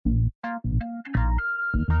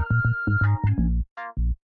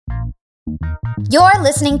You're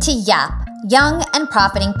listening to Yap, Young and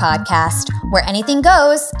Profiting Podcast, where anything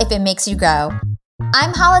goes if it makes you grow.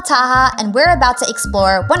 I'm Hala Taha, and we're about to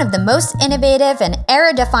explore one of the most innovative and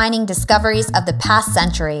era-defining discoveries of the past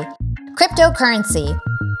century, cryptocurrency.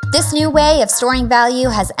 This new way of storing value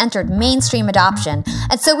has entered mainstream adoption,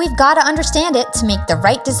 and so we've got to understand it to make the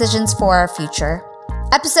right decisions for our future.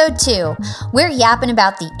 Episode 2, we're yapping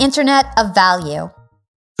about the Internet of Value.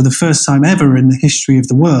 For the first time ever in the history of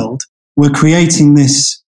the world, we're creating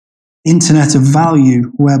this Internet of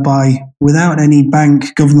Value whereby, without any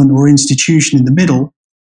bank, government, or institution in the middle,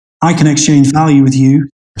 I can exchange value with you.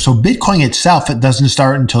 So Bitcoin itself, it doesn't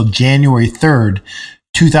start until January 3rd,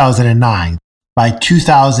 2009. By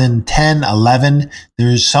 2010-11,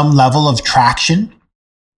 there's some level of traction.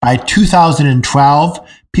 By 2012,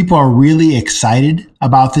 people are really excited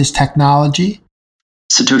about this technology.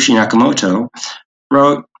 Satoshi Nakamoto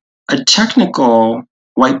wrote a technical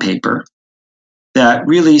white paper that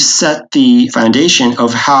really set the foundation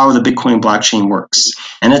of how the Bitcoin blockchain works.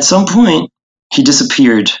 And at some point, he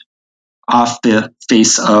disappeared off the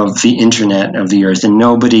face of the internet of the earth, and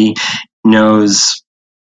nobody knows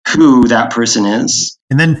who that person is.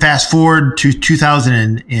 And then fast forward to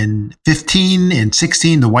 2015 and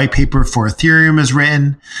 16, the white paper for Ethereum is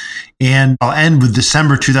written. And I'll end with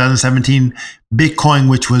December 2017, Bitcoin,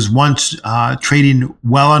 which was once trading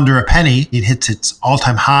well under a penny, it hits its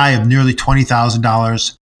all-time high of nearly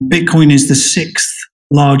 $20,000. Bitcoin is the 6th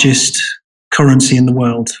largest currency in the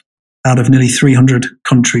world out of nearly 300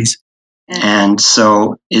 countries. And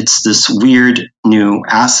so it's this weird new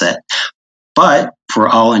asset. But for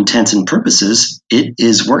all intents and purposes, it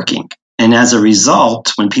is working. And as a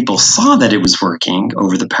result, when people saw that it was working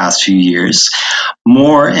over the past few years,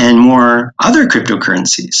 more and more other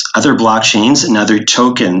cryptocurrencies, other blockchains, and other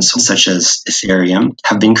tokens, such as Ethereum,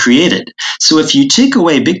 have been created. So if you take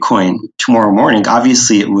away Bitcoin tomorrow morning,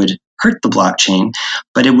 obviously it would hurt the blockchain,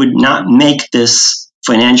 but it would not make this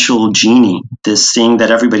financial genie, this thing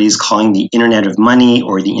that everybody is calling the Internet of Money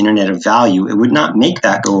or the Internet of Value, it would not make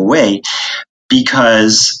that go away,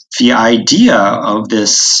 because the idea of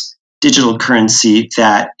this digital currency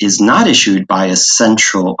that is not issued by a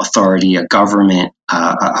central authority, a government,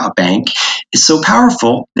 a bank, is so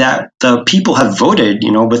powerful that the people have voted,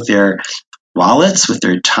 with their wallets, with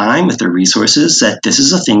their time, with their resources, that this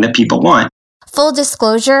is a thing that people want. Full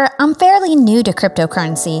disclosure, I'm fairly new to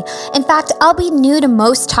cryptocurrency. In fact, I'll be new to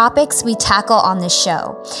most topics we tackle on this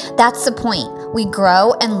show. That's the point. We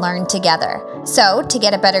grow and learn together. So, to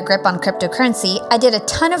get a better grip on cryptocurrency, I did a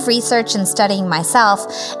ton of research and studying myself,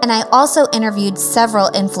 and I also interviewed several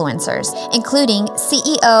influencers, including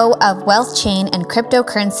CEO of Wealth Chain and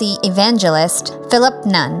cryptocurrency evangelist, Philip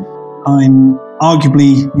Nunn. I'm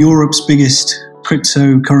arguably Europe's biggest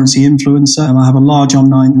cryptocurrency influencer. I have a large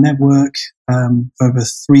online network, over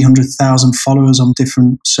 300,000 followers on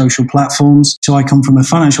different social platforms. So I come from a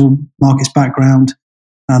financial markets background,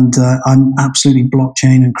 and I'm absolutely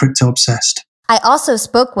blockchain and crypto obsessed. I also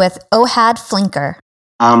spoke with Ohad Flinker.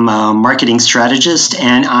 I'm a marketing strategist,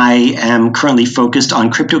 and I am currently focused on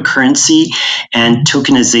cryptocurrency and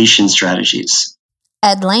tokenization strategies.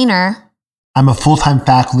 Ed Lehner. I'm a full-time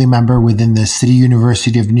faculty member within the City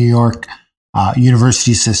University of New York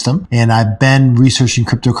university system, and I've been researching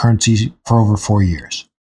cryptocurrencies for over 4 years.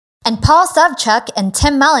 And Paul Savchuk and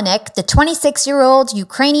Tim Melenik, the 26-year-old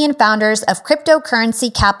Ukrainian founders of Cryptocurrency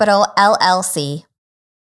Capital, LLC.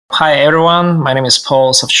 Hi, everyone. My name is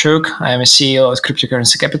Paul Savchuk. I am a CEO of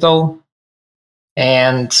Cryptocurrency Capital.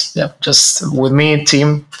 And just with me,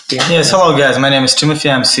 Tim. Yes, hello, guys. My name is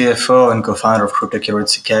Timothy. I'm CFO and co-founder of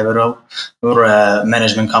Cryptocurrency Capital. We're a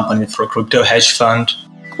management company for a crypto hedge fund.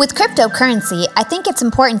 With cryptocurrency, I think it's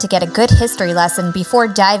important to get a good history lesson before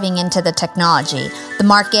diving into the technology, the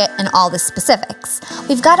market, and all the specifics.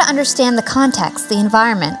 We've got to understand the context, the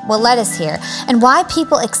environment, what led us here, and why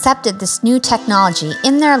people accepted this new technology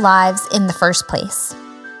in their lives in the first place.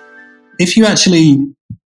 If you actually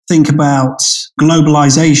think about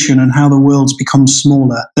globalization and how the world's become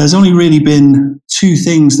smaller, there's only really been 2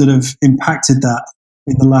 things that have impacted that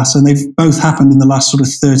in the last, and they've both happened in the last sort of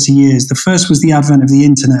 30 years. The first was the advent of the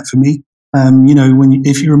internet for me.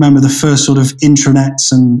 If you remember the first sort of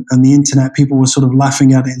intranets and the internet, people were sort of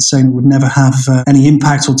laughing at it and saying it would never have any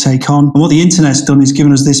impact or take on. And what the internet's done is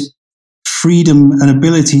given us this freedom and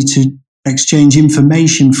ability to exchange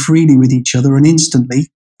information freely with each other and instantly.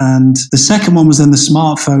 And the second one was then the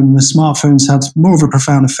smartphone. And the smartphones had more of a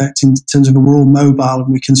profound effect in terms of we're all mobile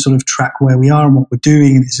and we can sort of track where we are and what we're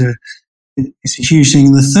doing. And it's a huge thing.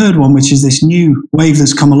 And the third one, which is this new wave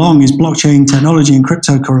that's come along, is blockchain technology and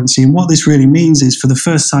cryptocurrency. And what this really means is, for the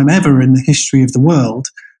first time ever in the history of the world,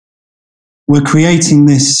 we're creating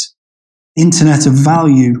this internet of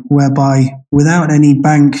value whereby without any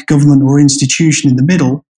bank, government, or institution in the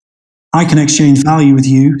middle, I can exchange value with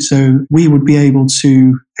you. So we would be able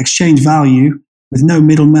to exchange value with no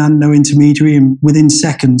middleman, no intermediary, and within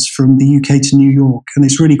seconds from the UK to New York. And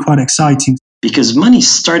it's really quite exciting. Because money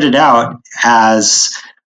started out as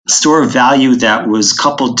a store of value that was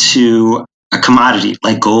coupled to a commodity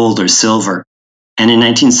like gold or silver. And in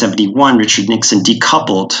 1971, Richard Nixon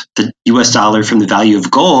decoupled the US dollar from the value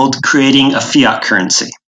of gold, creating a fiat currency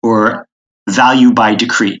or value by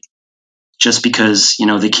decree, just because,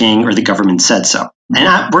 the king or the government said so. And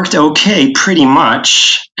that worked okay pretty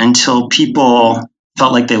much until people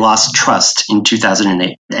felt like they lost trust in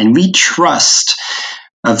 2008. And we trust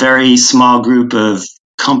a very small group of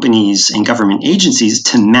companies and government agencies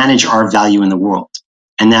to manage our value in the world.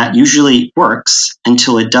 And that usually works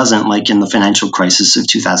until it doesn't, like in the financial crisis of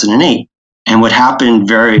 2008. And what happened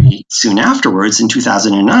very soon afterwards in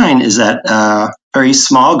 2009 is that a very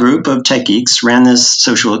small group of tech geeks ran this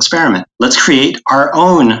social experiment. Let's create our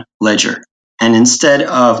own ledger. And instead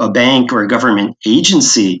of a bank or a government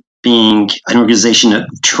agency being an organization of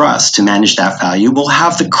trust to manage that value, we'll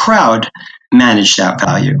have the crowd manage that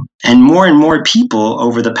value. And more people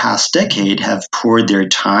over the past decade have poured their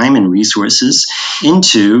time and resources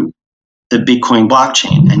into the Bitcoin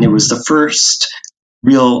blockchain. And it was the first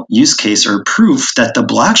real use case or proof that the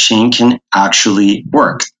blockchain can actually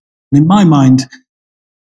work. In my mind,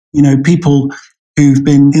 people who've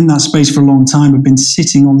been in that space for a long time have been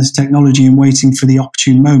sitting on this technology and waiting for the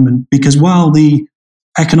opportune moment. Because while the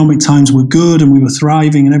economic times were good and we were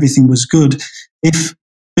thriving and everything was good, if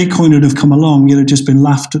Bitcoin would have come along, it had just been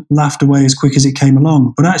laughed away as quick as it came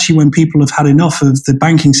along. But actually, when people have had enough of the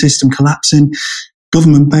banking system collapsing,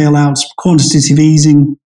 government bailouts, quantitative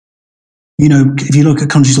easing, if you look at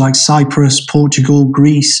countries like Cyprus, Portugal,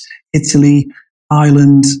 Greece, Italy,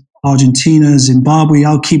 Ireland, Argentina, Zimbabwe,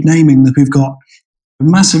 I'll keep naming them, who've got a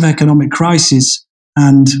massive economic crisis,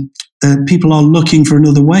 and people are looking for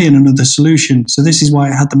another way and another solution. So this is why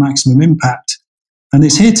it had the maximum impact. And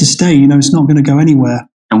it's here to stay, it's not going to go anywhere.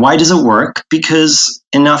 And why does it work? Because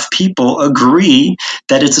enough people agree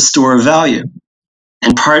that it's a store of value.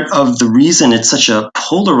 And part of the reason it's such a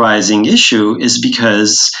polarizing issue is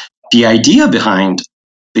because the idea behind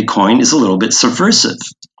Bitcoin is a little bit subversive.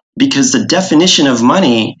 Because the definition of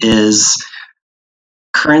money is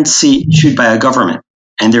currency issued by a government.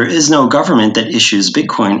 And there is no government that issues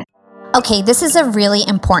Bitcoin. Okay, this is a really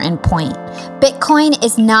important point. Bitcoin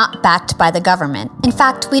is not backed by the government. In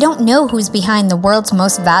fact, we don't know who's behind the world's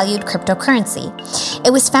most valued cryptocurrency.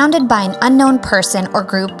 It was founded by an unknown person or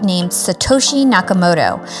group named Satoshi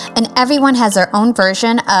Nakamoto, and everyone has their own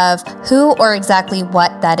version of who or exactly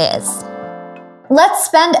what that is. Let's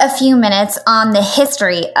spend a few minutes on the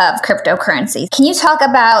history of cryptocurrency. Can you talk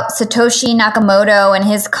about Satoshi Nakamoto and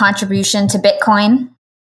his contribution to Bitcoin?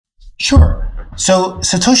 Sure. So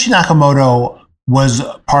Satoshi Nakamoto was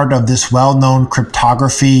part of this well-known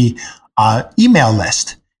cryptography email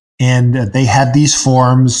list. And they had these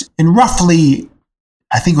forums in roughly,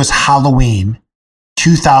 I think it was Halloween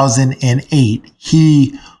 2008.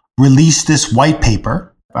 He released this white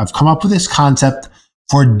paper. I've come up with this concept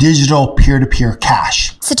for digital peer-to-peer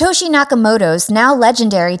cash. Satoshi Nakamoto's now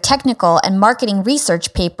legendary technical and marketing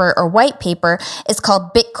research paper or white paper is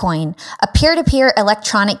called Bitcoin, a peer-to-peer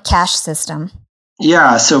electronic cash system.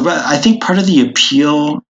 Yeah, but I think part of the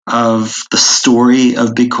appeal of the story of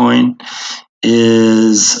Bitcoin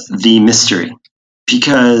is the mystery,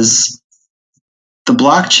 because the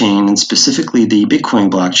blockchain, and specifically the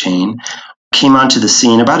Bitcoin blockchain, came onto the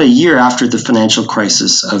scene about a year after the financial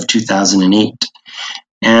crisis of 2008.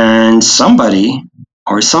 And somebody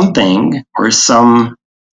or something or someone's,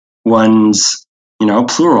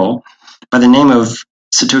 plural, by the name of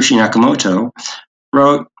Satoshi Nakamoto,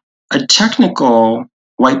 wrote a technical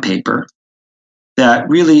white paper that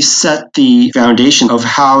really set the foundation of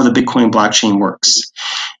how the Bitcoin blockchain works.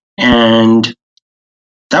 And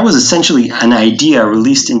that was essentially an idea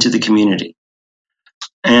released into the community.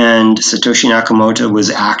 And Satoshi Nakamoto was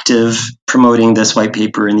active promoting this white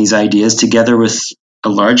paper and these ideas together with a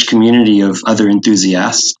large community of other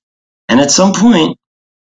enthusiasts. And at some point,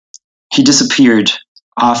 he disappeared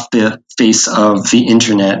off the face of the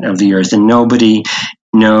internet of the earth, and nobody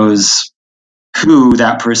knows who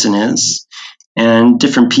that person is. And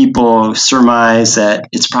different people surmise that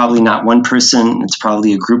it's probably not one person, it's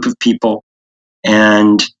probably a group of people.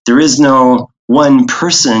 And there is no one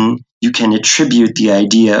person you can attribute the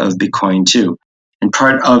idea of Bitcoin to. And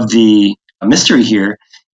part of the mystery here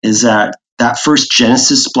is that first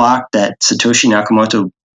Genesis block that Satoshi Nakamoto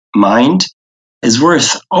mined is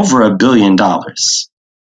worth over $1 billion.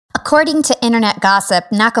 According to Internet Gossip,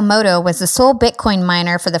 Nakamoto was the sole Bitcoin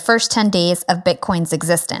miner for the first 10 days of Bitcoin's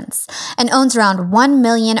existence and owns around 1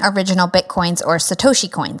 million original Bitcoins or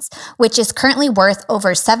Satoshi coins, which is currently worth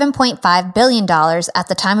over $7.5 billion at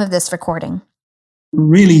the time of this recording.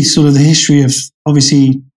 Really sort of the history of,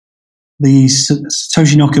 obviously, the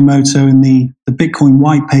Satoshi Nakamoto and the Bitcoin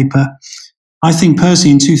white paper. I think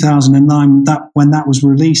personally in 2009, that when that was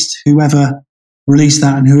released, whoever released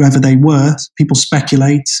that and whoever they were, people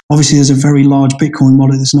speculate. Obviously, there's a very large Bitcoin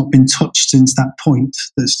wallet that's not been touched since that point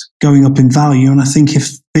that's going up in value. And I think if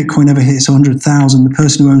Bitcoin ever hits 100,000, the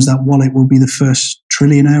person who owns that wallet will be the first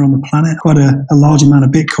trillionaire on the planet. Quite a large amount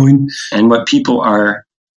of Bitcoin. And what people are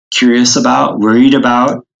curious about, worried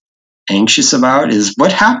about, anxious about is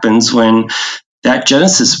what happens when that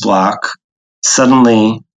Genesis block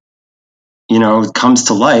suddenly, comes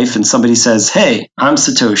to life and somebody says, hey, I'm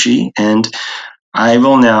Satoshi and I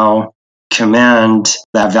will now command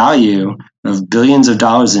that value of billions of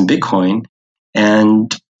dollars in Bitcoin.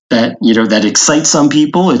 And that excites some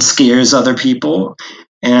people, it scares other people.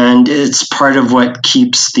 And it's part of what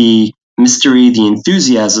keeps the mystery, the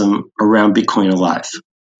enthusiasm around Bitcoin alive.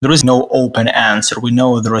 There is no open answer. We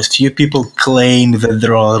know there are few people claim that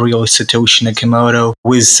there are real Satoshi Nakamoto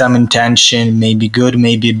with some intention, maybe good,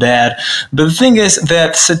 maybe bad. But the thing is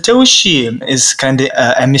that Satoshi is kind of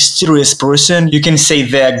a mysterious person. You can say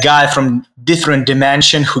the guy from different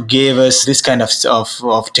dimension who gave us this kind of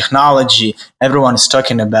technology everyone is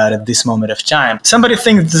talking about at this moment of time. Somebody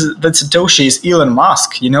thinks that Satoshi is Elon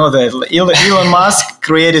Musk. That Elon Musk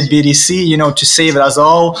created BTC, to save us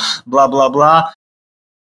all, blah, blah, blah.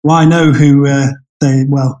 Well, I know who no, I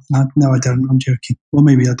don't. I'm joking. Well,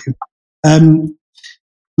 maybe I do.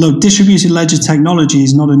 Look, distributed ledger technology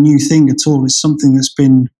is not a new thing at all. It's something that's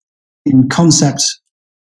been in concept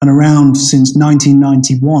and around since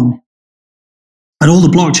 1991. And all the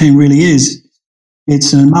blockchain really is,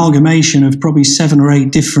 it's an amalgamation of probably 7 or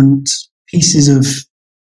 8 different pieces of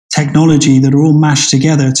technology that are all mashed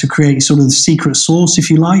together to create sort of the secret sauce, if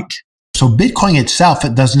you like. So Bitcoin itself,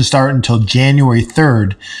 it doesn't start until January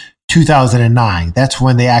 3rd, 2009. That's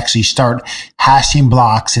when they actually start hashing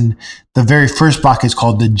blocks. And the very first block is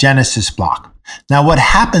called the Genesis block. Now, what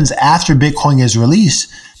happens after Bitcoin is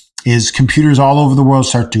released is computers all over the world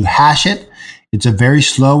start to hash it. It's a very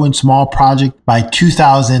slow and small project. By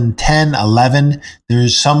 2010, 11,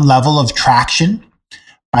 there's some level of traction.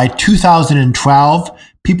 By 2012,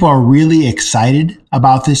 people are really excited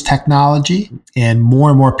about this technology, and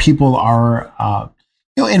more people are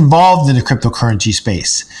involved in the cryptocurrency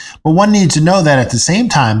space. But one needs to know that at the same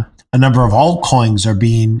time, a number of altcoins are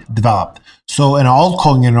being developed. So an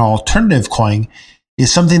altcoin, an alternative coin,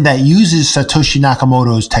 is something that uses Satoshi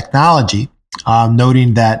Nakamoto's technology,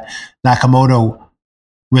 noting that Nakamoto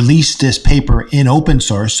released this paper in open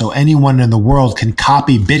source, so anyone in the world can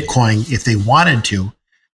copy Bitcoin if they wanted to.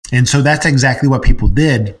 And so that's exactly what people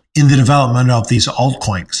did in the development of these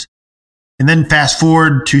altcoins. And then fast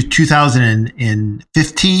forward to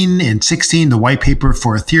 2015 and 16, the white paper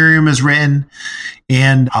for Ethereum is written.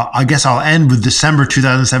 And I guess I'll end with December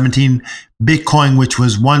 2017, Bitcoin, which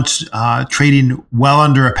was once trading well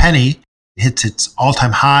under a penny, hits its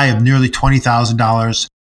all-time high of nearly $20,000.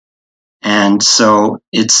 And so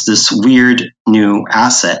it's this weird new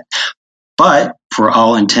asset. But for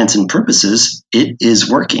all intents and purposes, it is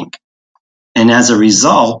working. And as a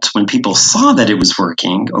result, when people saw that it was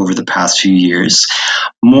working over the past few years,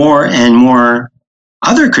 more and more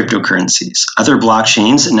other cryptocurrencies, other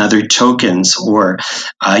blockchains, and other tokens or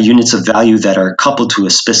units of value that are coupled to a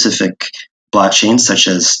specific blockchain, such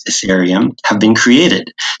as Ethereum, have been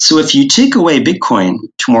created. So if you take away Bitcoin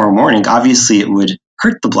tomorrow morning, obviously it would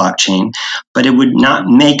hurt the blockchain, but it would not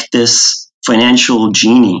make this financial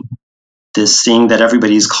genie, this thing that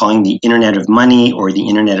everybody is calling the Internet of Money or the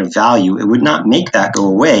Internet of Value, it would not make that go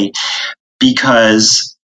away,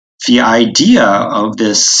 because the idea of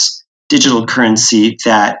this digital currency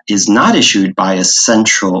that is not issued by a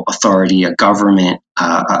central authority, a government,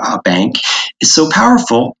 a bank, is so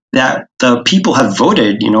powerful that the people have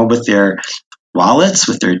voted, with their wallets,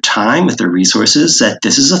 with their time, with their resources, that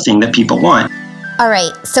this is a thing that people want. All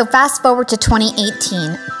right, so fast forward to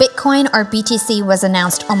 2018. Bitcoin, or BTC, was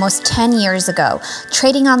announced almost 10 years ago,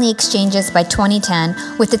 trading on the exchanges by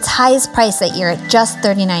 2010 with its highest price that year at just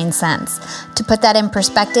 39 cents. To put that in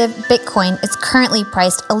perspective, Bitcoin is currently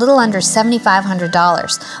priced a little under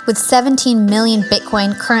 $7,500, with 17 million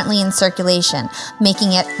Bitcoin currently in circulation,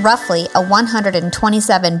 making it roughly a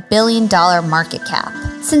 $127 billion market cap.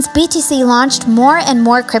 Since BTC launched, more and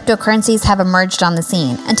more cryptocurrencies have emerged on the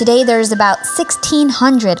scene, and today there's about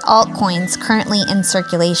 1,600 altcoins currently in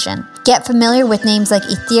circulation. Get familiar with names like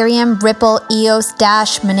Ethereum, Ripple, EOS,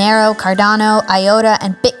 Dash, Monero, Cardano, IOTA,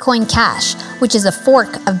 and Bitcoin Cash, which is a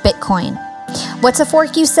fork of Bitcoin. What's a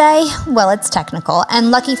fork, you say? Well, it's technical,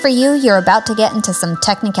 and lucky for you, you're about to get into some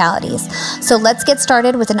technicalities. So let's get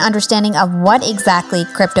started with an understanding of what exactly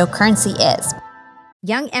cryptocurrency is.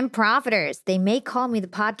 Young and profiters, they may call me the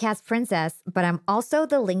podcast princess, but I'm also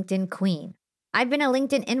the LinkedIn queen. I've been a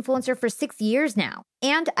LinkedIn influencer for 6 years now,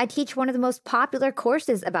 and I teach one of the most popular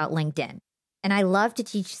courses about LinkedIn. And I love to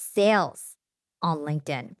teach sales on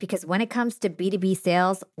LinkedIn because when it comes to B2B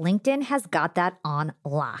sales, LinkedIn has got that on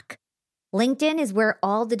lock. LinkedIn is where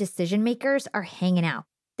all the decision makers are hanging out.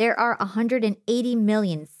 There are 180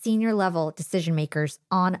 million senior level decision makers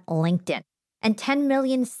on LinkedIn and 10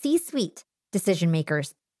 million C-suite decision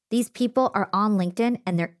makers. These people are on LinkedIn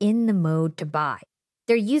and they're in the mode to buy.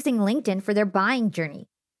 They're using LinkedIn for their buying journey,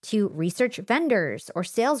 to research vendors or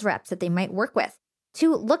sales reps that they might work with,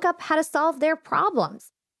 to look up how to solve their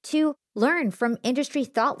problems, to learn from industry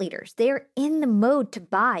thought leaders. They are in the mode to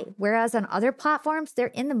buy, whereas on other platforms, they're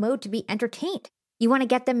in the mode to be entertained. You want to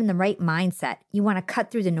get them in the right mindset. You want to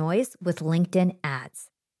cut through the noise with LinkedIn ads.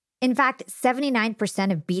 In fact,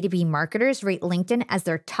 79% of B2B marketers rate LinkedIn as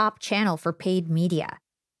their top channel for paid media.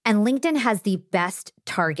 And LinkedIn has the best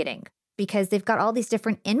targeting because they've got all these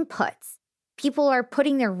different inputs. People are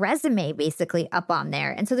putting their resume basically up on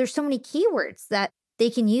there. And so there's so many keywords that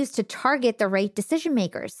they can use to target the right decision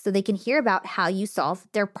makers so they can hear about how you solve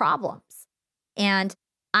their problems. And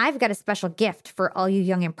I've got a special gift for all you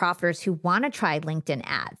young and profiters who want to try LinkedIn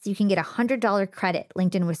ads. You can get a $100 credit.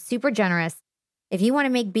 LinkedIn was super generous. If you want to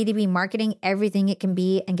make B2B marketing everything it can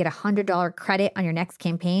be and get a $100 credit on your next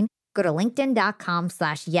campaign, go to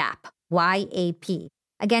linkedin.com/YAP, YAP.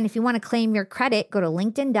 Again, if you want to claim your credit, go to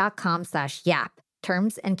linkedin.com/YAP.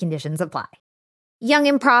 Terms and conditions apply. Young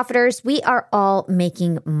and profiters, we are all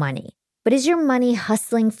making money. But is your money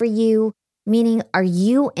hustling for you? Meaning, are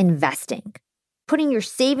you investing? Putting your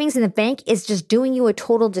savings in the bank is just doing you a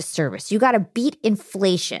total disservice. You got to beat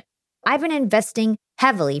inflation. I've been investing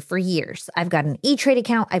heavily for years. I've got an E-Trade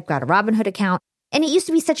account. I've got a Robinhood account. And it used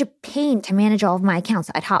to be such a pain to manage all of my accounts.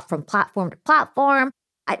 I'd hop from platform to platform.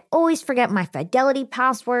 I'd always forget my Fidelity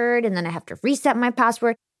password, and then I have to reset my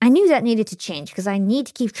password. I knew that needed to change because I need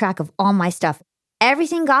to keep track of all my stuff.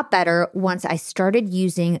 Everything got better once I started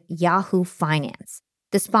using Yahoo Finance,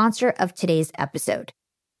 the sponsor of today's episode.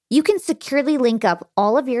 You can securely link up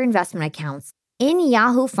all of your investment accounts in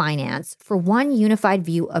Yahoo Finance for one unified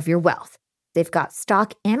view of your wealth. They've got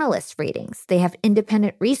stock analyst ratings. They have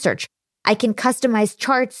independent research. I can customize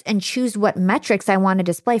charts and choose what metrics I want to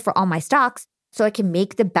display for all my stocks so I can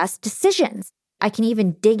make the best decisions. I can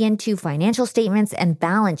even dig into financial statements and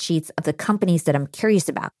balance sheets of the companies that I'm curious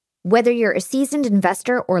about. Whether you're a seasoned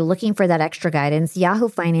investor or looking for that extra guidance, Yahoo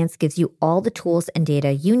Finance gives you all the tools and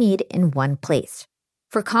data you need in one place.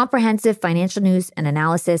 For comprehensive financial news and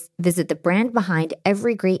analysis, visit the brand behind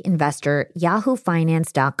every great investor,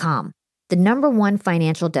 yahoofinance.com, the #1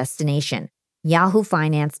 financial destination,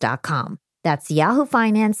 yahoofinance.com. That's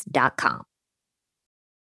yahoofinance.com.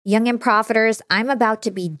 Young and profiters, I'm about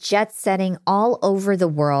to be jet-setting all over the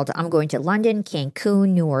world. I'm going to London, Cancun,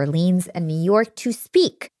 New Orleans, and New York to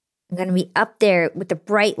speak. I'm going to be up there with the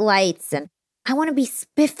bright lights, and I want to be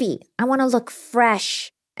spiffy. I want to look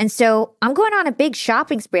fresh. And so I'm going on a big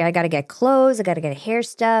shopping spree. I got to get clothes. I got to get hair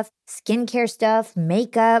stuff, skincare stuff,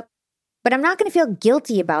 makeup. But I'm not going to feel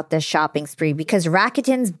guilty about this shopping spree because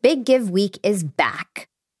Rakuten's Big Give Week is back.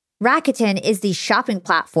 Rakuten is the shopping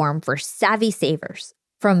platform for savvy savers.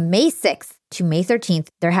 From May 6th to May 13th,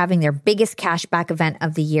 they're having their biggest cashback event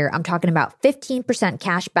of the year. I'm talking about 15%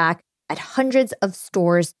 cashback at hundreds of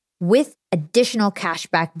stores with additional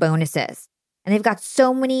cashback bonuses. And they've got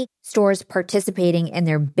so many stores participating in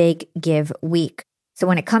their Big Give Week. So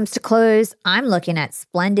when it comes to clothes, I'm looking at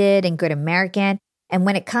Splendid and Good American. And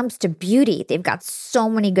when it comes to beauty, they've got so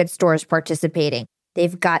many good stores participating.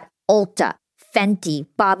 They've got Ulta, Fenty,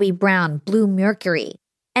 Bobbi Brown, Blue Mercury,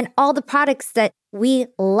 and all the products that we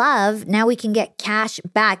love. Now we can get cash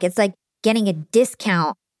back. It's like getting a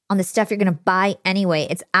discount on the stuff you're going to buy anyway.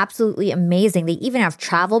 It's absolutely amazing. They even have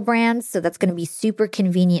travel brands, so that's going to be super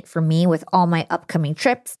convenient for me with all my upcoming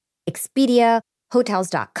trips. Expedia,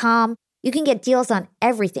 Hotels.com. You can get deals on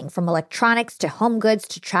everything from electronics to home goods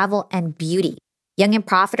to travel and beauty. Young and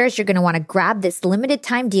profiters, you're going to want to grab this limited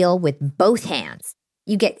time deal with both hands.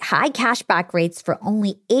 You get high cashback rates for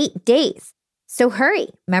only 8 days. So hurry.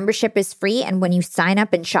 Membership is free, and when you sign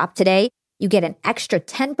up and shop today, you get an extra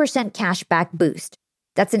 10% cashback boost.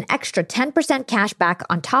 That's an extra 10% cash back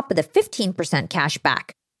on top of the 15% cash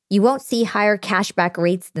back. You won't see higher cashback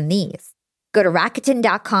rates than these. Go to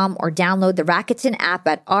Rakuten.com or download the Rakuten app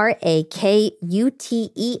at RAKUTEN.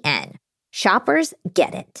 Shoppers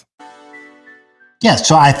get it. Yeah,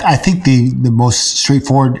 so I think the most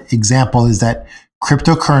straightforward example is that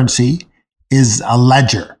cryptocurrency is a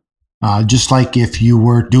ledger. Just like if you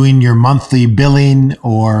were doing your monthly billing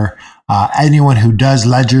or anyone who does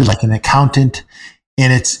ledger, like an accountant,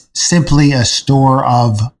 and it's simply a store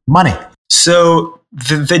of money. So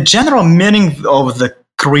the general meaning of the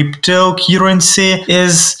cryptocurrency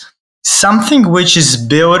is something which is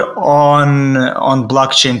built on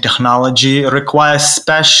blockchain technology, requires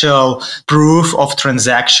special proof of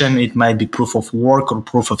transaction. It might be proof of work or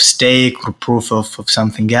proof of stake or proof of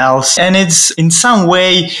something else. And it's in some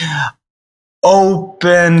way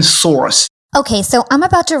open source. Okay, so I'm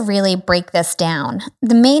about to really break this down.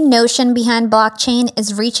 The main notion behind blockchain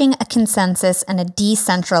is reaching a consensus in a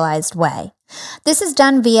decentralized way. This is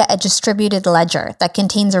done via a distributed ledger that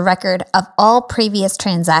contains a record of all previous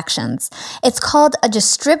transactions. It's called a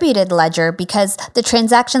distributed ledger because the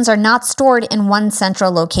transactions are not stored in one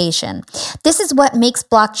central location. This is what makes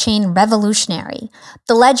blockchain revolutionary.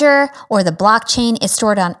 The ledger or the blockchain is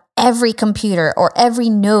stored on every computer or every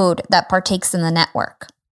node that partakes in the network.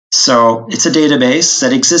 So it's a database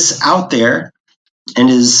that exists out there and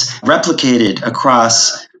is replicated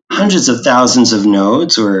across hundreds of thousands of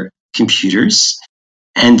nodes or computers.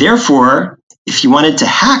 And therefore, if you wanted to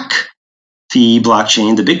hack the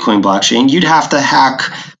blockchain, the Bitcoin blockchain, you'd have to hack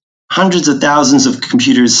hundreds of thousands of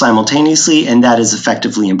computers simultaneously, and that is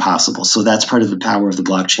effectively impossible. So that's part of the power of the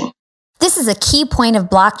blockchain. This is a key point of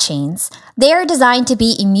blockchains. They are designed to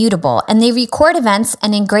be immutable, and they record events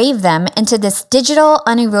and engrave them into this digital,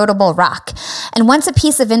 unerodible rock. And once a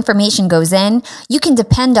piece of information goes in, you can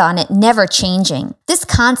depend on it never changing. This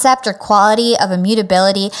concept or quality of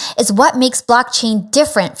immutability is what makes blockchain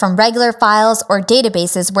different from regular files or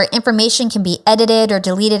databases where information can be edited or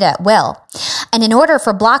deleted at will. And in order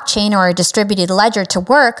for blockchain or a distributed ledger to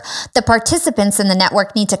work, the participants in the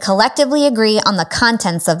network need to collectively agree on the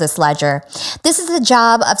contents of this ledger. This is the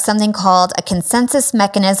job of something called a consensus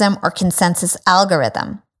mechanism or consensus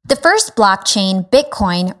algorithm. The first blockchain,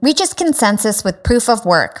 Bitcoin, reaches consensus with proof of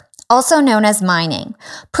work, also known as mining.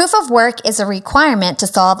 Proof of work is a requirement to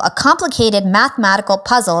solve a complicated mathematical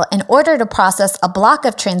puzzle in order to process a block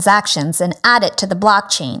of transactions and add it to the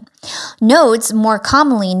blockchain. Nodes, more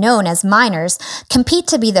commonly known as miners, compete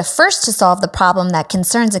to be the first to solve the problem that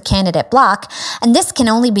concerns a candidate block, and this can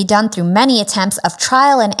only be done through many attempts of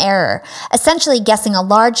trial and error, essentially guessing a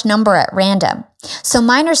large number at random. So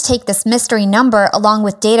miners take this mystery number along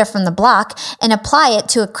with data from the block and apply it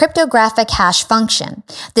to a cryptographic hash function.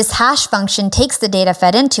 This hash function takes the data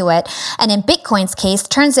fed into it, and in Bitcoin's case,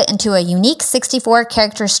 turns it into a unique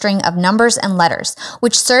 64-character string of numbers and letters,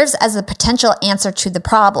 which serves as a potential answer to the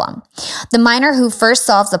problem. The miner who first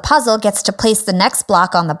solves the puzzle gets to place the next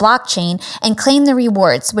block on the blockchain and claim the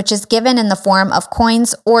rewards, which is given in the form of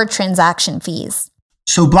coins or transaction fees.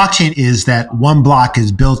 So blockchain is that one block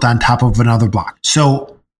is built on top of another block.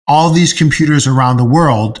 So all these computers around the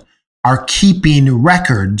world are keeping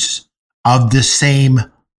records of the same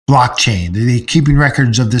blockchain. They're keeping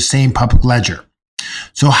records of the same public ledger.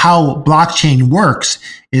 So how blockchain works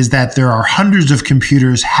is that there are hundreds of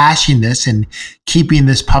computers hashing this and keeping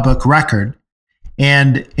this public record.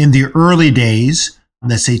 And in the early days,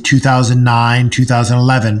 let's say 2009,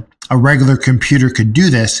 2011, a regular computer could do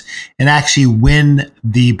this and actually win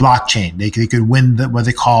the blockchain. They could win what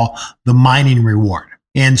they call the mining reward.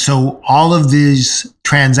 And so all of these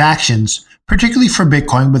transactions, particularly for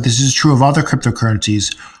Bitcoin, but this is true of other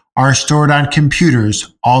cryptocurrencies, are stored on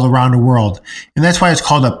computers all around the world. And that's why it's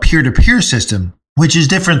called a peer-to-peer system, which is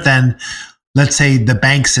different than, let's say, the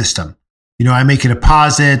bank system. You know, I make a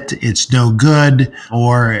deposit, it's no good,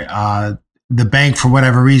 or the bank, for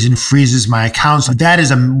whatever reason, freezes my account. So that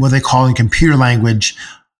is what they call in computer language,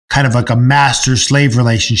 kind of like a master-slave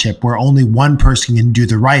relationship where only one person can do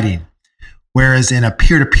the writing. Whereas in a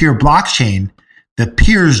peer-to-peer blockchain, the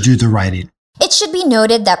peers do the writing. It should be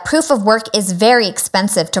noted that proof of work is very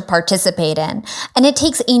expensive to participate in, and it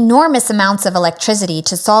takes enormous amounts of electricity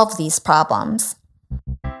to solve these problems.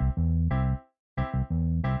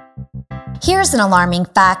 Here's an alarming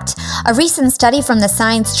fact. A recent study from the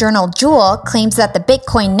science journal Joule claims that the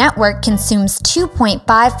Bitcoin network consumes 2.55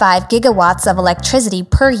 gigawatts of electricity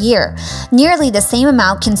per year, nearly the same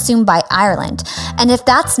amount consumed by Ireland. And if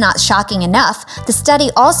that's not shocking enough, the study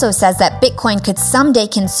also says that Bitcoin could someday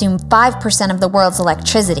consume 5% of the world's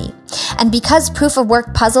electricity. And because proof of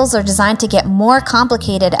work puzzles are designed to get more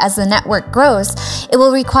complicated as the network grows, it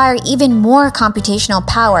will require even more computational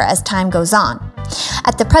power as time goes on.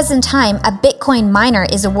 At the present time, a Bitcoin miner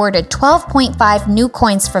is awarded 12.5 new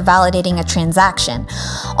coins for validating a transaction,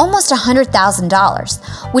 almost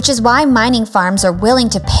 $100,000, which is why mining farms are willing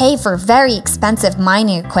to pay for very expensive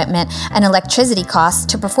mining equipment and electricity costs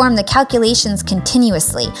to perform the calculations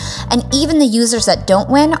continuously, and even the users that don't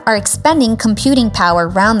win are expending computing power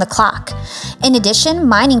round the clock. In addition,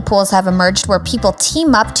 mining pools have emerged where people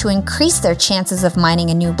team up to increase their chances of mining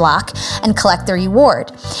a new block and collect the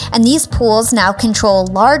reward, and these pools now control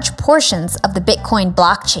large portions of the Bitcoin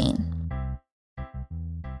blockchain.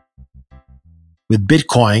 With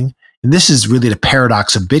Bitcoin, and this is really the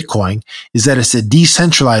paradox of Bitcoin, is that it's a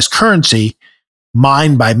decentralized currency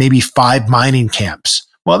mined by maybe 5 mining camps.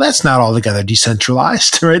 Well, that's not altogether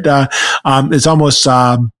decentralized, right? It's almost,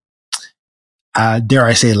 dare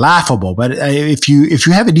I say, laughable. But if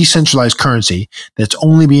you have a decentralized currency that's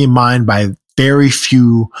only being mined by very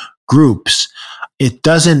few groups, it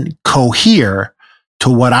doesn't cohere to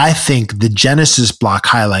what I think the Genesis block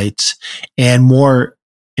highlights, and more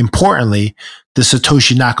importantly, the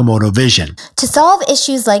Satoshi Nakamoto vision. To solve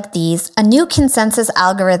issues like these, a new consensus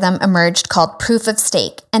algorithm emerged called proof of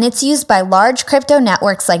stake, and it's used by large crypto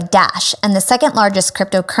networks like Dash, and the second largest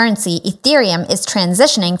cryptocurrency, Ethereum, is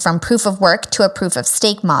transitioning from proof of work to a proof of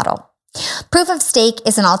stake model. Proof of stake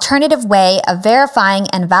is an alternative way of verifying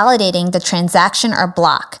and validating the transaction or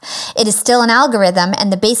block. It is still an algorithm,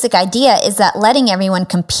 and the basic idea is that letting everyone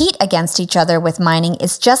compete against each other with mining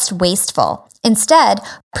is just wasteful. Instead,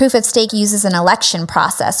 proof of stake uses an election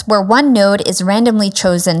process where one node is randomly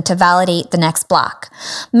chosen to validate the next block.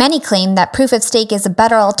 Many claim that proof of stake is a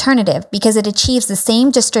better alternative because it achieves the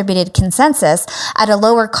same distributed consensus at a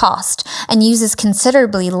lower cost and uses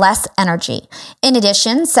considerably less energy. In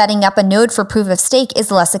addition, setting up a node for proof of stake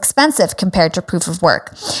is less expensive compared to proof of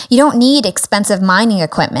work. You don't need expensive mining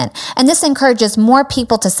equipment, and this encourages more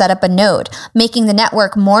people to set up a node, making the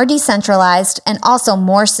network more decentralized and also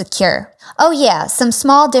more secure. Oh yeah, some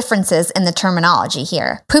small differences in the terminology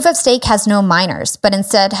here. Proof of stake has no miners, but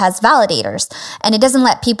instead has validators, and it doesn't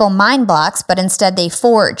let people mine blocks, but instead they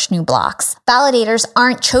forge new blocks. Validators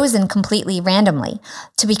aren't chosen completely randomly.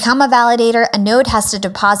 To become a validator, a node has to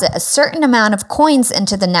deposit a certain amount of coins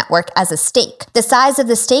into the network as a stake. The size of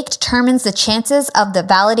the stake determines the chances of the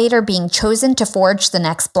validator being chosen to forge the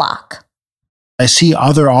next block. I see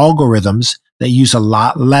other algorithms that use a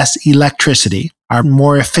lot less electricity, are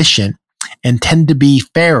more efficient, and tend to be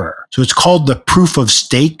fairer. So it's called the proof of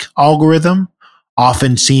stake algorithm,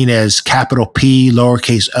 often seen as capital P,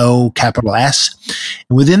 lowercase o, capital S.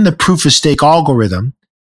 And within the proof of stake algorithm,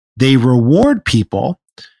 they reward people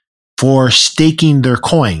for staking their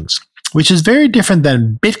coins, which is very different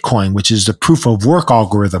than Bitcoin, which is the proof of work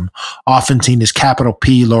algorithm, often seen as capital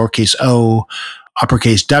P, lowercase o,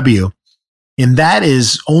 uppercase W. And that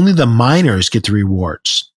is only the miners get the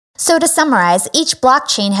rewards. So to summarize, each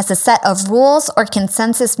blockchain has a set of rules or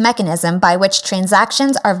consensus mechanism by which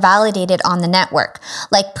transactions are validated on the network,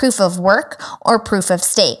 like proof of work or proof of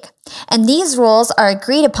stake. And these rules are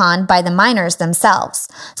agreed upon by the miners themselves.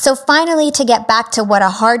 So finally, to get back to what a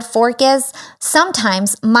hard fork is,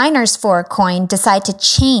 sometimes miners for a coin decide to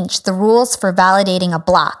change the rules for validating a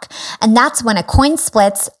block. And that's when a coin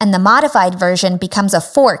splits and the modified version becomes a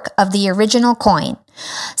fork of the original coin.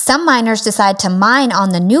 Some miners decide to mine on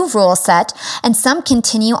the new rule set, and some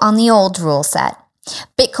continue on the old rule set.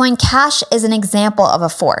 Bitcoin Cash is an example of a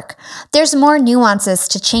fork. There's more nuances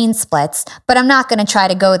to chain splits, but I'm not going to try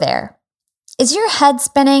to go there. Is your head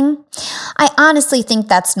spinning? I honestly think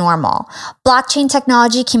that's normal. Blockchain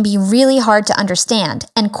technology can be really hard to understand,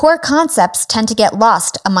 and core concepts tend to get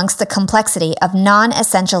lost amongst the complexity of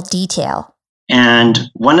non-essential detail. And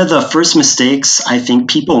one of the first mistakes I think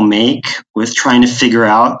people make with trying to figure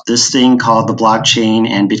out this thing called the blockchain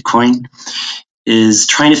and Bitcoin is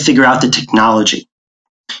trying to figure out the technology.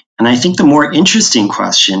 And I think the more interesting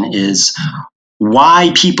question is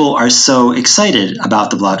why people are so excited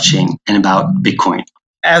about the blockchain and about Bitcoin.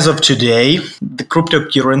 As of today, the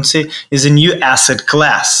cryptocurrency is a new asset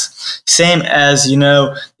class. Same as,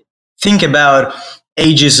 think about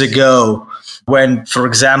ages ago when, for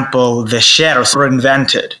example, the shares were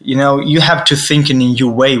invented. You have to think in a new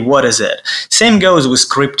way. What is it? Same goes with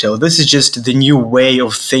crypto. This is just the new way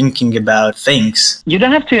of thinking about things. You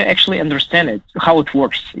don't have to actually understand it, how it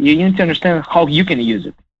works. You need to understand how you can use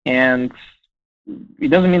it. And it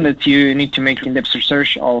doesn't mean that you need to make in-depth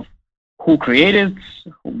research of who created,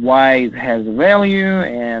 why it has value,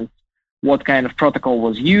 and what kind of protocol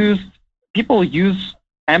was used. People use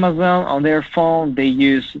Amazon on their phone, they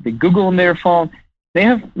use the Google on their phone. They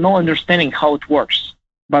have no understanding how it works,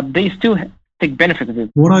 but they still take benefit of it.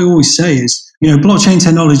 What I always say is, blockchain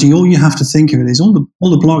technology, all you have to think of it is all the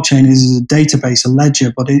blockchain is a database, a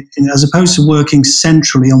ledger, but as opposed to working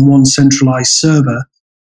centrally on one centralized server,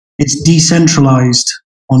 it's decentralized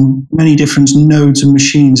on many different nodes and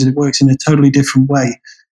machines, and it works in a totally different way.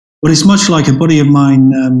 But it's much like a buddy of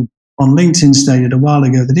mine on LinkedIn stated a while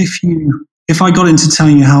ago that if I got into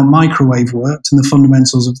telling you how a microwave worked and the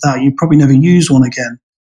fundamentals of that, you'd probably never use one again.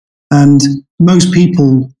 And most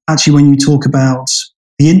people, actually, when you talk about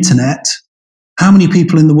the internet, how many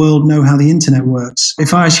people in the world know how the internet works?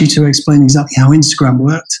 If I asked you to explain exactly how Instagram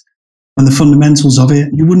worked and the fundamentals of it,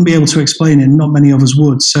 you wouldn't be able to explain it. Not many of us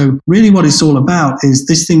would. So really what it's all about is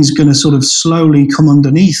this thing's going to sort of slowly come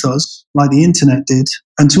underneath us like the internet did.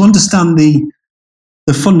 And to understand the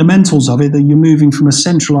fundamentals of it, that you're moving from a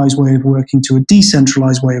centralized way of working to a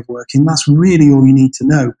decentralized way of working, that's really all you need to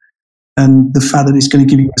know. And the fact that it's going to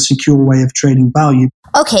give you a secure way of trading value.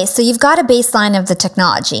 Okay, so you've got a baseline of the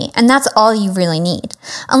technology, and that's all you really need.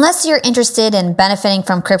 Unless you're interested in benefiting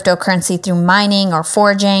from cryptocurrency through mining or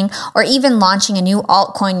forging, or even launching a new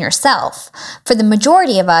altcoin yourself. For the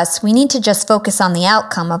majority of us, we need to just focus on the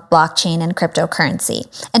outcome of blockchain and cryptocurrency,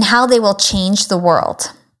 and how they will change the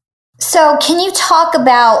world. So can you talk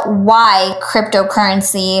about why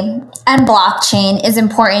cryptocurrency and blockchain is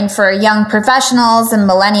important for young professionals and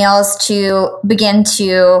millennials to begin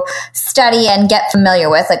to study and get familiar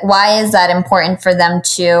with? Like, why is that important for them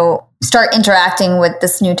to start interacting with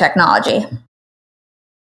this new technology?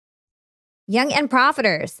 Young and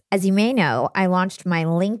Profiters, as you may know, I launched my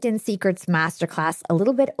LinkedIn Secrets Masterclass a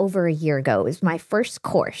little bit over a year ago. It was my first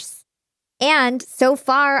course. And so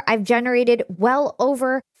far, I've generated well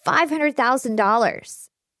over $500,000.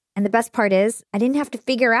 And the best part is I didn't have to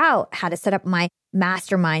figure out how to set up my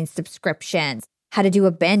mastermind subscriptions, how to do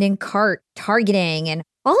abandoned cart targeting, and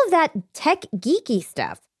all of that tech geeky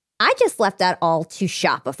stuff. I just left that all to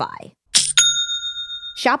Shopify.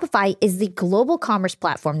 Shopify is the global commerce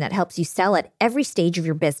platform that helps you sell at every stage of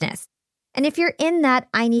your business. And if you're in that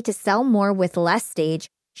I need to sell more with less stage,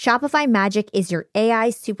 Shopify Magic is your AI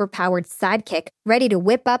superpowered sidekick ready to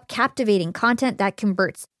whip up captivating content that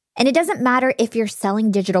converts. And it doesn't matter if you're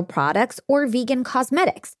selling digital products or vegan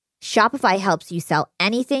cosmetics. Shopify helps you sell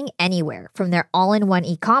anything, anywhere, from their all-in-one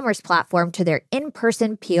e-commerce platform to their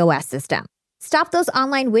in-person POS system. Stop those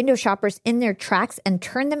online window shoppers in their tracks and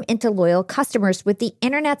turn them into loyal customers with the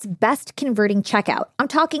internet's best converting checkout. I'm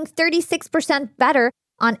talking 36% better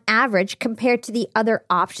on average compared to the other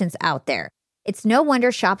options out there. It's no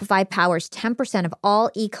wonder Shopify powers 10% of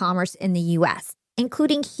all e-commerce in the US,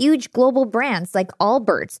 including huge global brands like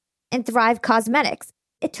Allbirds and Thrive Cosmetics.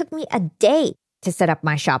 It took me a day to set up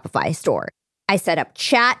my Shopify store. I set up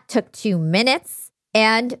chat, took 2 minutes,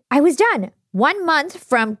 and I was done. 1 month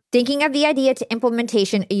from thinking of the idea to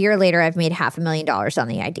implementation, a year later, I've made $500,000 on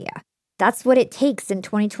the idea. That's what it takes in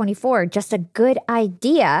 2024, just a good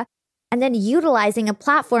idea, and then utilizing a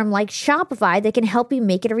platform like Shopify that can help you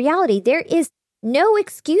make it a reality. There is no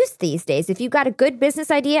excuse these days. If you've got a good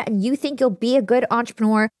business idea and you think you'll be a good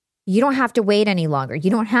entrepreneur, you don't have to wait any longer. You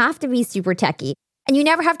don't have to be super techie, and you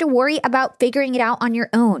never have to worry about figuring it out on your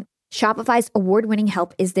own. Shopify's award-winning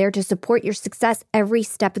help is there to support your success every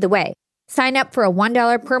step of the way. Sign up for a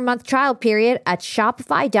 $1 per month trial period at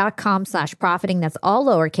shopify.com/profiting. That's all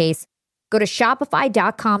lowercase. Go to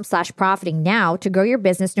shopify.com/profiting now to grow your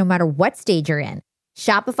business no matter what stage you're in.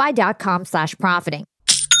 Shopify.com/profiting.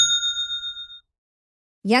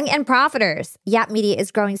 Young and Profiters. Yap Media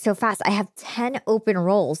is growing so fast. I have 10 open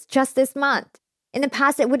roles just this month. In the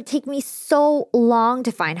past, it would take me so long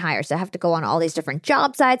to find hires. I have to go on all these different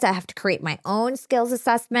job sites. I have to create my own skills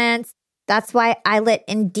assessments. That's why I let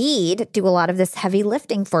Indeed do a lot of this heavy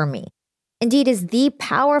lifting for me. Indeed is the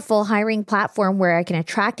powerful hiring platform where I can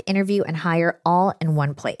attract, interview, and hire all in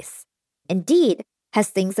one place. Indeed has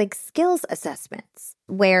things like skills assessments,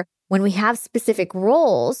 where when we have specific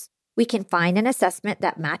roles, we can find an assessment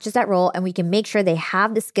that matches that role and we can make sure they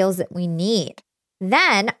have the skills that we need.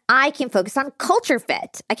 Then I can focus on culture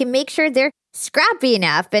fit. I can make sure they're scrappy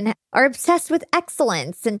enough and are obsessed with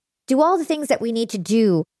excellence and do all the things that we need to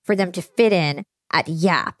do for them to fit in at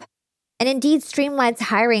Yap. And Indeed streamlines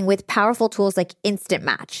hiring with powerful tools like Instant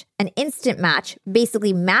Match. An Instant Match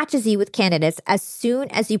basically matches you with candidates as soon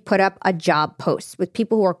as you put up a job post with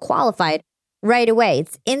people who are qualified right away.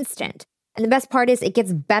 It's instant. And the best part is it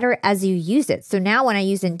gets better as you use it. So now when I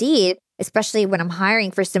use Indeed, especially when I'm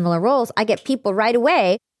hiring for similar roles, I get people right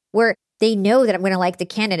away where they know that I'm going to like the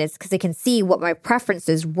candidates because they can see what my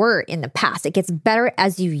preferences were in the past. It gets better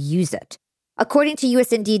as you use it. According to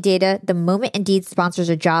US Indeed data, the moment Indeed sponsors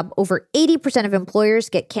a job, over 80% of employers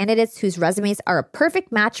get candidates whose resumes are a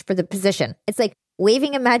perfect match for the position. It's like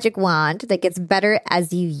waving a magic wand that gets better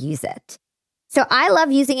as you use it. So I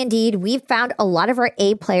love using Indeed. We've found a lot of our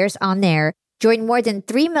A players on there. Join more than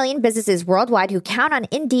 3 million businesses worldwide who count on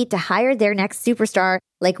Indeed to hire their next superstar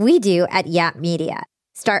like we do at Yap Media.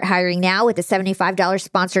 Start hiring now with a $75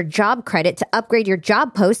 sponsored job credit to upgrade your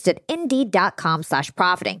job post at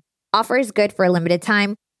Indeed.com/profiting. Offer is good for a limited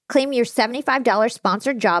time. Claim your $75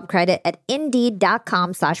 sponsored job credit at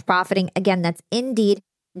Indeed.com/profiting. Again, that's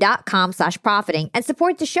Indeed.com/profiting. And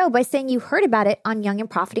support the show by saying you heard about it on Young and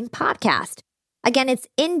Profiting Podcast. Again, it's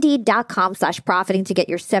Indeed.com/profiting to get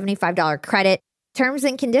your $75 credit. Terms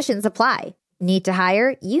and conditions apply. Need to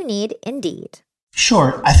hire? You need Indeed.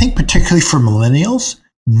 Sure. I think particularly for millennials,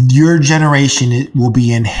 your generation will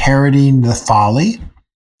be inheriting the folly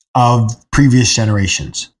of previous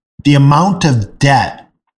generations. The amount of debt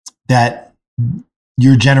that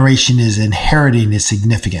your generation is inheriting is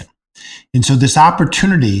significant. And so this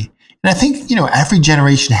opportunity, and I think, every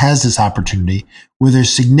generation has this opportunity where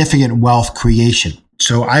there's significant wealth creation.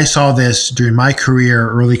 So I saw this during my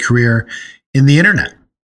early career in the internet,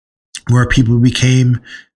 where people became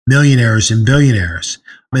millionaires and billionaires.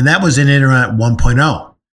 And that was in Internet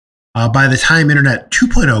 1.0. By the time Internet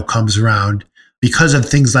 2.0 comes around, because of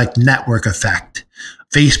things like network effect,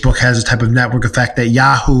 Facebook has a type of network effect that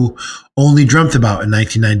Yahoo only dreamt about in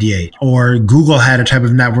 1998. Or Google had a type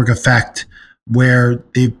of network effect where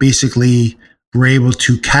they basically were able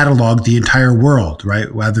to catalog the entire world,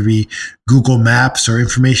 right? Whether it be Google Maps or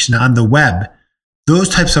information on the web. Those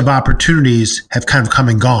types of opportunities have kind of come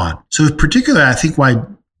and gone. So particularly, I think why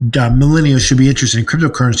millennials should be interested in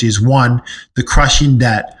cryptocurrency is one, the crushing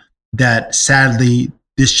debt that sadly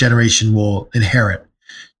this generation will inherit.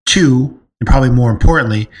 Two, and probably more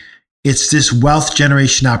importantly, it's this wealth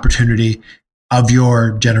generation opportunity of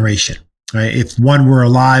your generation, right? If one were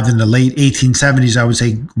alive in the late 1870s, I would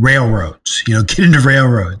say railroads, get into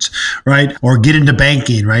railroads, right? Or get into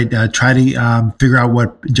banking, right? Try to figure out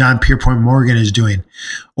what John Pierpont Morgan is doing.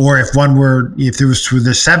 Or if it was through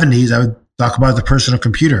the 70s, I would talk about the personal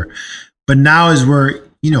computer. But now as we're,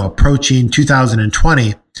 approaching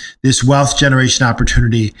 2020, this wealth generation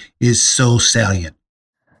opportunity is so salient.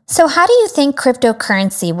 So how do you think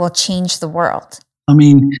cryptocurrency will change the world? I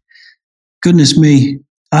mean, goodness me.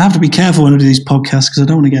 I have to be careful when I do these podcasts because I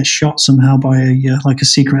don't want to get shot somehow by a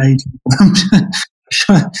secret agent.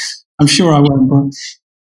 I'm sure I won't, but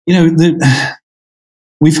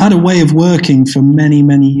we've had a way of working for many,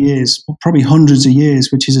 many years, probably hundreds of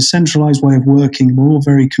years, which is a centralized way of working. We're all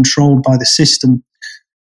very controlled by the system.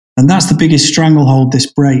 And that's the biggest stranglehold this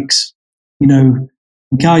breaks.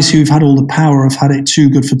 Guys who've had all the power have had it too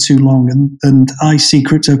good for too long. And I see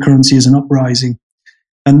cryptocurrency as an uprising.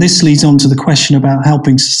 And this leads on to the question about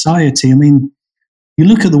helping society. I mean, you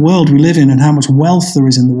look at the world we live in and how much wealth there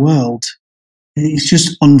is in the world. It's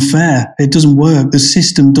just unfair. It doesn't work. The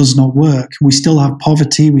system does not work. We still have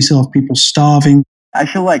poverty. We still have people starving. I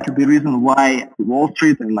feel like the reason why Wall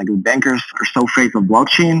Street and the bankers are so afraid of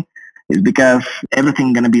blockchain is because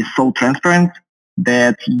everything's going to be so transparent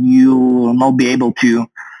that you will not be able to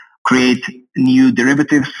create new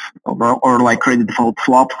derivatives or credit default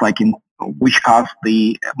swaps, which caused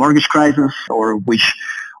the mortgage crisis or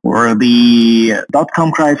the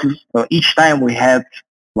 .com crisis. So each time we had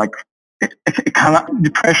economic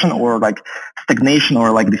depression or stagnation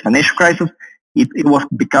or the financial crisis, it was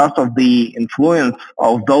because of the influence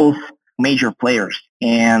of those major players.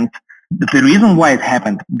 And the reason why it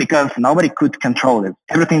happened, because nobody could control it.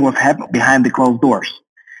 Everything was happening behind the closed doors.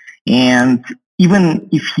 And even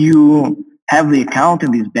if you have the account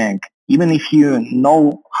in this bank, even if you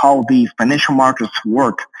know how the financial markets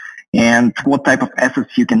work and what type of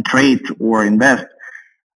assets you can trade or invest,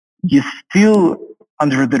 you still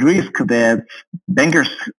under the risk that bankers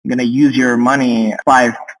are going to use your money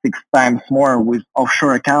 5-6 times more with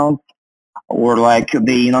offshore accounts, or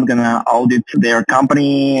they're not going to audit their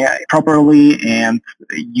company properly, and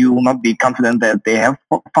you will not be confident that they have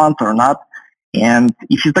funds or not. And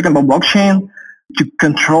if you're talking about blockchain, to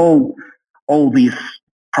control all these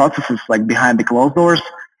processes behind the closed doors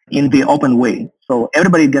in the open way. So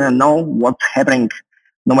everybody's going to know what's happening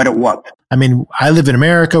no matter what. I mean, I live in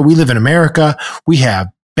America. We live in America. We have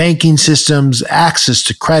banking systems, access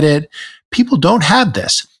to credit. People don't have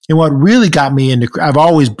this. And what really got me into, I've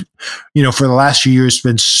always, for the last few years,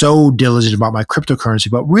 been so diligent about my cryptocurrency,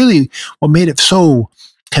 but really what made it so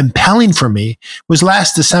compelling for me was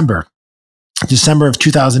last December of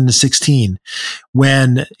 2016,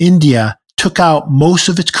 when India took out most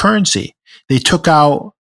of its currency. They took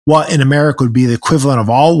out what in America would be the equivalent of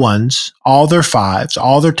all ones, all their fives,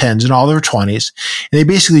 all their tens, and all their 20s. And they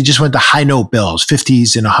basically just went to high note bills,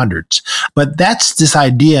 50s and 100s. But that's this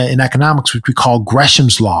idea in economics, which we call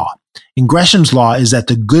Gresham's law. And Gresham's law is that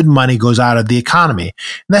the good money goes out of the economy.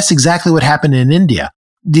 And that's exactly what happened in India.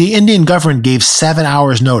 The Indian government gave 7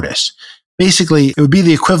 hours notice. Basically, it would be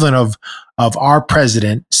the equivalent of our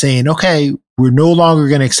president saying, okay, we're no longer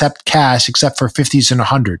going to accept cash except for 50s and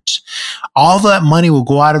 100s. All that money will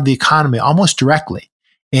go out of the economy almost directly.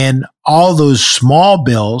 And all those small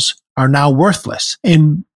bills are now worthless.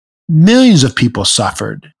 And millions of people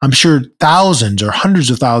suffered. I'm sure thousands or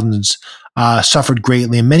hundreds of thousands suffered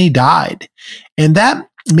greatly, and many died. And that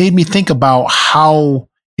made me think about how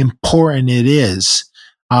important it is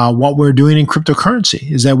what we're doing in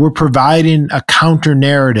cryptocurrency, is that we're providing a counter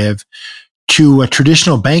narrative to a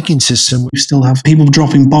traditional banking system. We still have people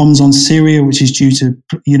dropping bombs on Syria, which is due to,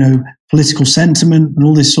 political sentiment and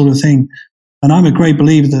all this sort of thing. And I'm a great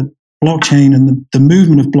believer that blockchain and the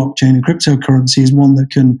movement of blockchain and cryptocurrency is one that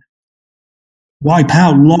can wipe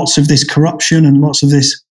out lots of this corruption and lots of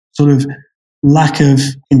this sort of lack of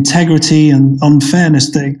integrity and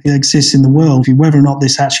unfairness that exists in the world. Whether or not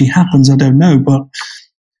this actually happens, I don't know. But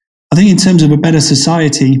I think in terms of a better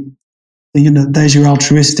society, there's your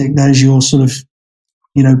altruistic, there's your sort of,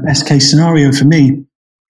 best case scenario for me.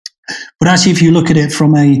 But actually, if you look at it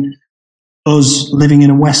from us living in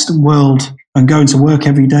a Western world and going to work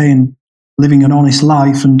every day and living an honest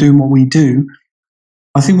life and doing what we do,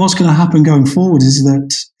 I think what's going to happen going forward is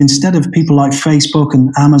that instead of people like Facebook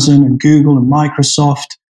and Amazon and Google and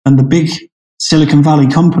Microsoft and the big Silicon Valley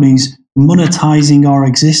companies monetizing our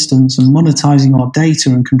existence and monetizing our data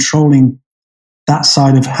and controlling that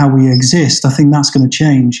side of how we exist, I think that's going to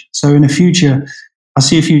change. So in the future, I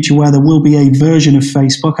see a future where there will be a version of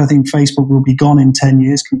Facebook. I think Facebook will be gone in 10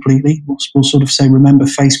 years completely. We'll sort of say, remember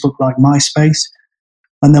Facebook like MySpace.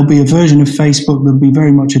 And there'll be a version of Facebook that'll be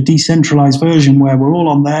very much a decentralized version where we're all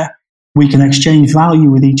on there. We can exchange value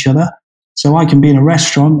with each other. So I can be in a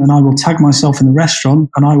restaurant and I will tag myself in the restaurant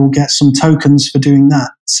and I will get some tokens for doing that.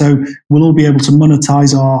 So we'll all be able to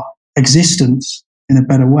monetize our existence in a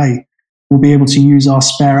better way. We'll be able to use our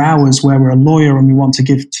spare hours where we're a lawyer and we want to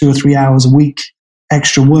give 2 or 3 hours a week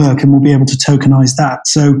extra work, and we'll be able to tokenize that.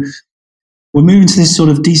 So we're moving to this sort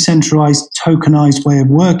of decentralized, tokenized way of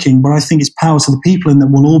working, but I think it's power to the people in that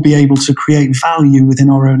we'll all be able to create value within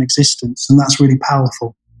our own existence, and that's really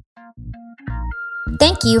powerful.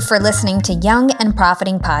 Thank you for listening to Young and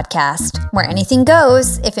Profiting Podcast, where anything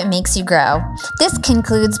goes if it makes you grow. This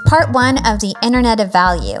concludes part 1 of the Internet of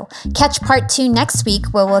Value. Catch part 2 next week,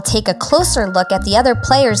 where we'll take a closer look at the other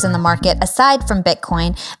players in the market aside from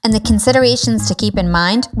Bitcoin and the considerations to keep in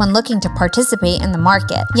mind when looking to participate in the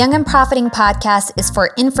market. Young and Profiting Podcast is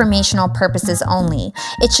for informational purposes only.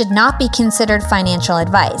 It should not be considered financial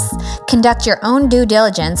advice. Conduct your own due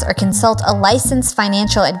diligence or consult a licensed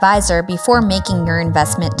financial advisor before making your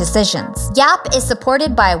investment decisions. Yap is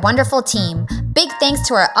supported by a wonderful team. Big thanks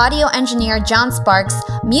to our audio engineer, John Sparks,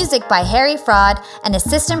 music by Harry Fraud, and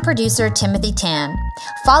assistant producer, Timothy Tan.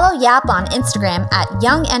 Follow Yap on Instagram at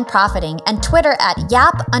Young and Profiting and Twitter at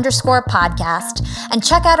Yap_podcast. And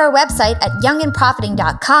check out our website at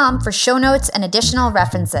youngandprofiting.com for show notes and additional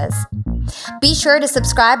references. Be sure to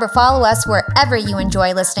subscribe or follow us wherever you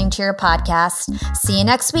enjoy listening to your podcast. See you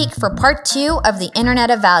next week for part 2 of the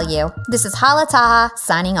Internet of Value. This is Hala Taha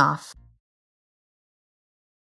signing off.